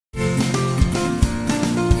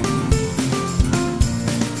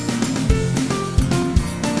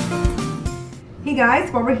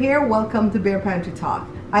guys, Barbara here. Welcome to Bear Pantry Talk.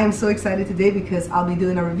 I am so excited today because I'll be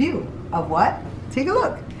doing a review of what? Take a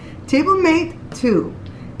look. TableMate 2.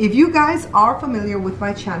 If you guys are familiar with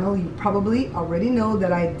my channel, you probably already know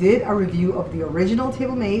that I did a review of the original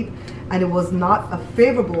TableMate, and it was not a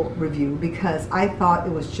favorable review because I thought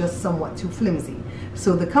it was just somewhat too flimsy.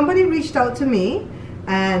 So the company reached out to me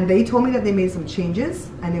and they told me that they made some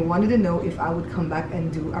changes and they wanted to know if I would come back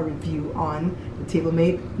and do a review on the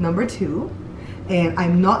TableMate number 2. And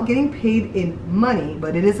I'm not getting paid in money,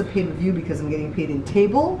 but it is a paid review because I'm getting paid in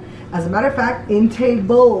table. As a matter of fact, in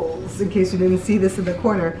tables, in case you didn't see this in the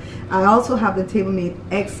corner, I also have the TableMate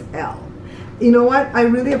XL. You know what? I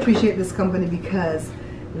really appreciate this company because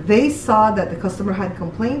they saw that the customer had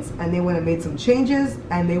complaints and they went and made some changes,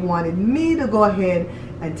 and they wanted me to go ahead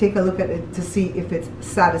and take a look at it to see if it's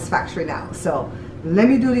satisfactory now. So let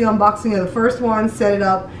me do the unboxing of the first one, set it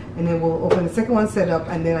up, and then we'll open the second one, set it up,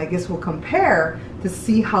 and then I guess we'll compare to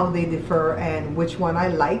see how they differ and which one I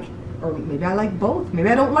like, or maybe I like both, maybe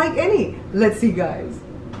I don't like any. Let's see, guys.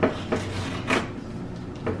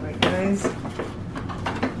 Alright guys,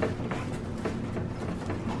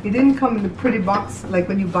 it didn't come in the pretty box like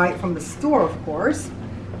when you buy it from the store, of course,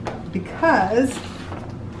 because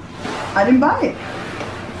I didn't buy it.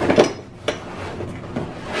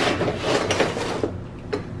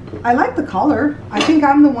 I like the color. I think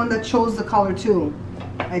I'm the one that chose the color too.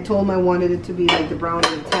 I told him I wanted it to be like the brown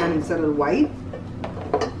and the tan instead of the white.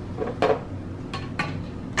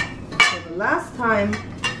 So the last time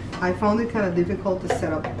I found it kind of difficult to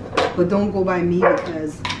set up, but don't go by me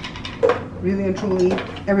because really and truly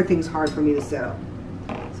everything's hard for me to set up.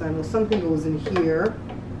 So I know something goes in here,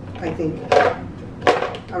 I think.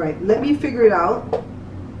 Alright, let me figure it out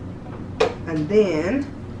and then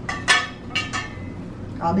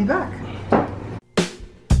I'll be back.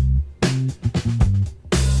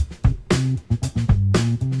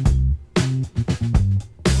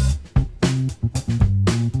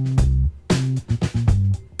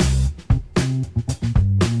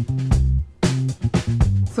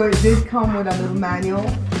 So it did come with a little manual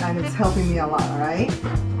and it's helping me a lot, alright?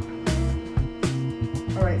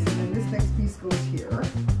 Alright, so then this next piece goes here.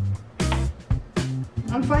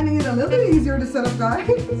 I'm finding it a little bit easier to set up,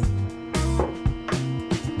 guys.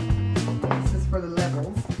 For the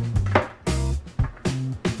levels.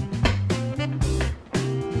 I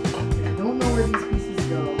don't know where these pieces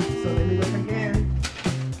go, so let me look again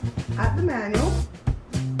at the manual.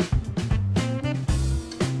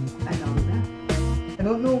 And now we're back. I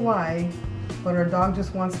don't know why, but our dog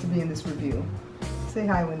just wants to be in this review. Say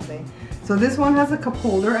hi, Wednesday. So this one has a cup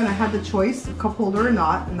holder, and I had the choice, cup holder or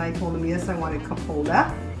not, and I told him yes, I wanted cup holder.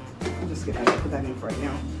 I'll just get that, put that in for right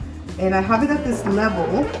now. And I have it at this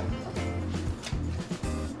level.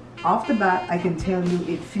 Off the bat, I can tell you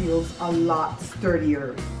it feels a lot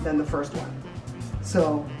sturdier than the first one.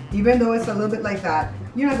 So even though it's a little bit like that,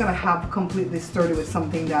 you're not gonna have completely sturdy with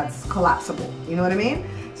something that's collapsible. You know what I mean?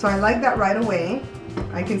 So I like that right away.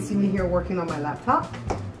 I can see me here working on my laptop.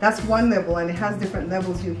 That's one level, and it has different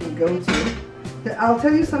levels you can go to. I'll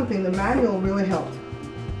tell you something, the manual really helped.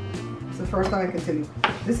 It's the first time I can tell you.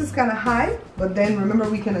 This is kind of high, but then remember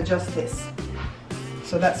we can adjust this.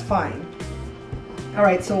 So that's fine.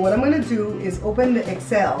 Alright, so what I'm going to do is open the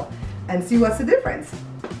XL and see what's the difference.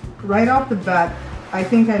 Right off the bat, I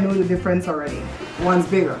think I know the difference already. One's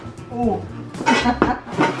bigger. Oh.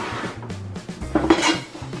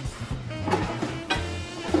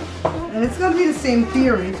 And it's going to be the same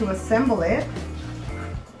theory to assemble it.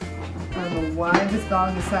 I don't know why this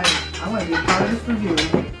dog decided I want to be a part of this review.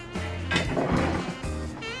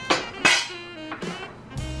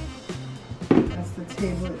 That's the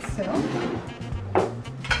table itself.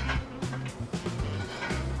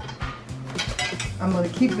 I'm going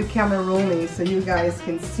to keep the camera rolling so you guys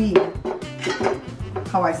can see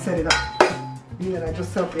how I set it up. And then I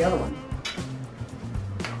just set up the other one.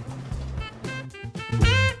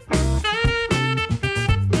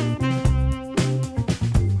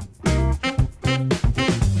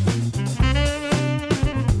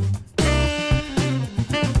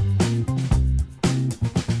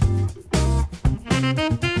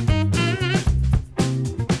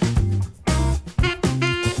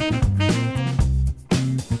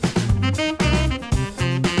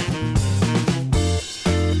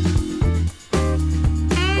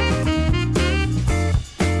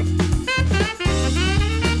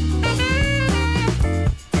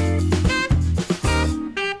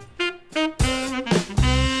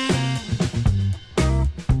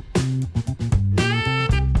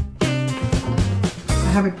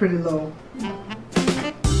 I have it pretty low.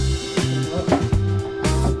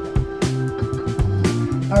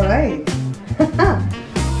 All right.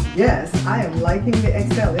 Yes, I am liking the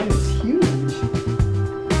XL. It is huge.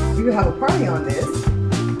 We could have a party on this.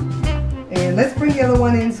 And let's bring the other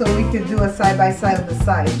one in so we could do a side-by-side of the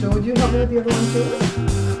size. Joe, would you help me with the other one too?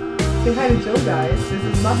 Say hi to Joe, guys. This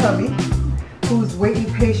is my hubby, who's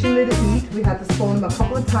waiting patiently to eat. We had to spoon him a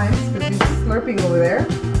couple of times because he's slurping over there.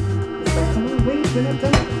 It's like, come on, wait, we're not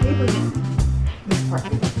done at the table yet. This part.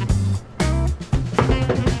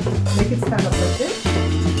 Make it stand up like this.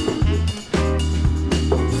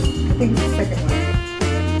 I think it's the second one.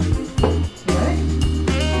 Right?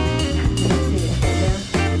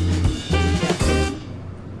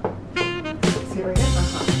 See it right here?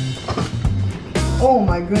 Oh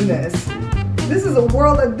my goodness. This is a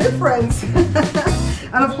world of difference.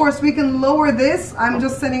 And of course we can lower this. I'm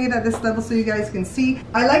just setting it at this level so you guys can see.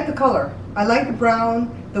 I like the color. I like the brown.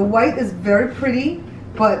 The white is very pretty,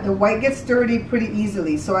 but the white gets dirty pretty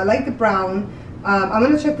easily. So I like the brown. I'm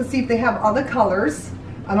gonna check to see if they have other colors,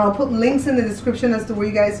 and I'll put links in the description as to where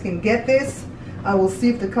you guys can get this. I will see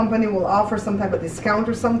if the company will offer some type of discount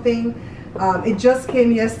or something. It just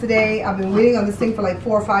came yesterday. I've been waiting on this thing for like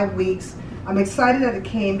 4 or 5 weeks. I'm excited that it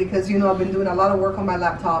came because, you know, I've been doing a lot of work on my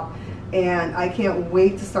laptop and I can't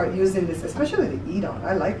wait to start using this, especially to eat on.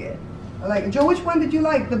 I like it. I like it. Joe, which one did you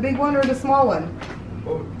like? The big one or the small one?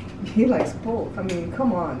 Both. He likes both. I mean,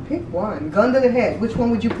 come on, pick one. Gun to the head. Which one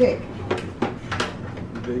would you pick?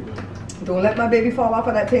 The big one. Don't let my baby fall off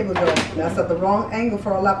of that table, Joe. That's at the wrong angle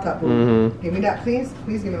for a laptop. Give me that, please.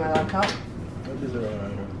 Please give me my laptop. What is the wrong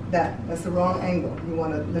angle? That's the wrong angle. You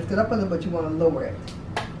want to lift it up a little, but you want to lower it.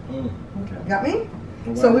 Okay. Got me?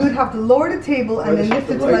 So we would have to lower the table and then lift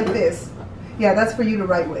it to like this. Yeah, that's for you to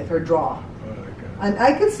write with or draw. Okay. And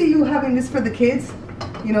I could see you having this for the kids.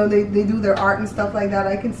 You know, they do their art and stuff like that.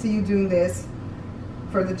 I can see you doing this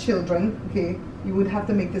for the children. Okay, you would have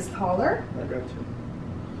to make this taller. I got you.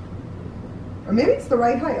 Or maybe it's the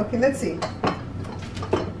right height. Okay, let's see.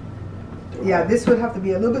 Yeah, this would have to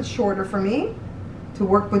be a little bit shorter for me to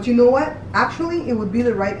work. But you know what? Actually, it would be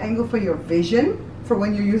the right angle for your vision for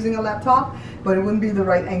when you're using a laptop, but it wouldn't be the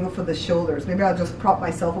right angle for the shoulders. Maybe I'll just prop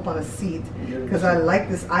myself up on a seat because I like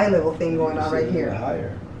this eye level thing going on right here.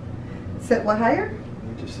 Higher. Set what higher?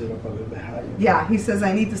 You just sit up a little bit higher. Yeah, he says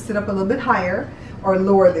I need to sit up a little bit higher or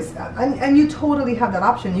lower this. And you totally have that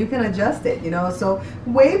option. You can adjust it, you know. So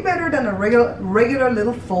way better than a regular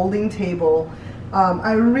little folding table.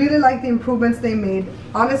 I really like the improvements they made.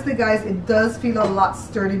 Honestly, guys, it does feel a lot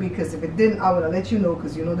sturdy because if it didn't, I would have let you know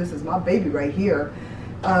because you know this is my baby right here.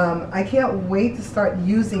 I can't wait to start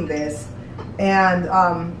using this. And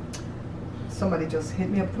somebody just hit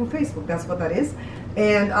me up through Facebook. That's what that is.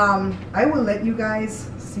 And I will let you guys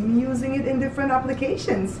see me using it in different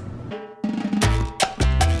applications.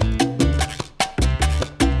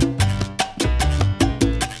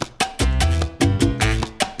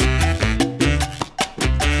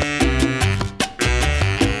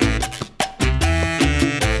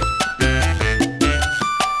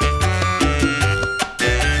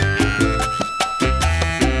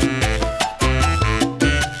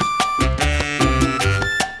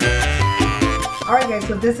 Alright guys,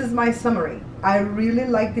 so this is my summary. I really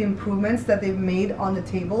like the improvements that they've made on the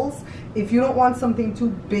tables. If you don't want something too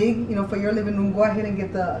big, you know, for your living room, go ahead and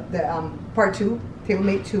get the part 2,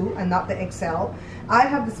 TableMate 2, and not the XL. I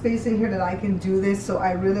have the space in here that I can do this, so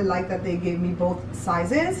I really like that they gave me both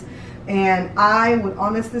sizes. And I would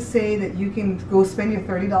honestly say that you can go spend your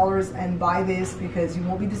 $30 and buy this because you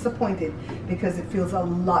won't be disappointed because it feels a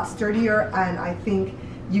lot sturdier, and I think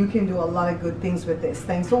you can do a lot of good things with this.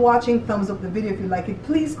 Thanks for watching. Thumbs up the video if you like it.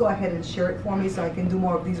 Please go ahead and share it for me so I can do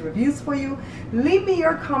more of these reviews for you. Leave me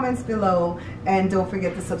your comments below and don't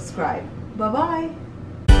forget to subscribe. Bye-bye.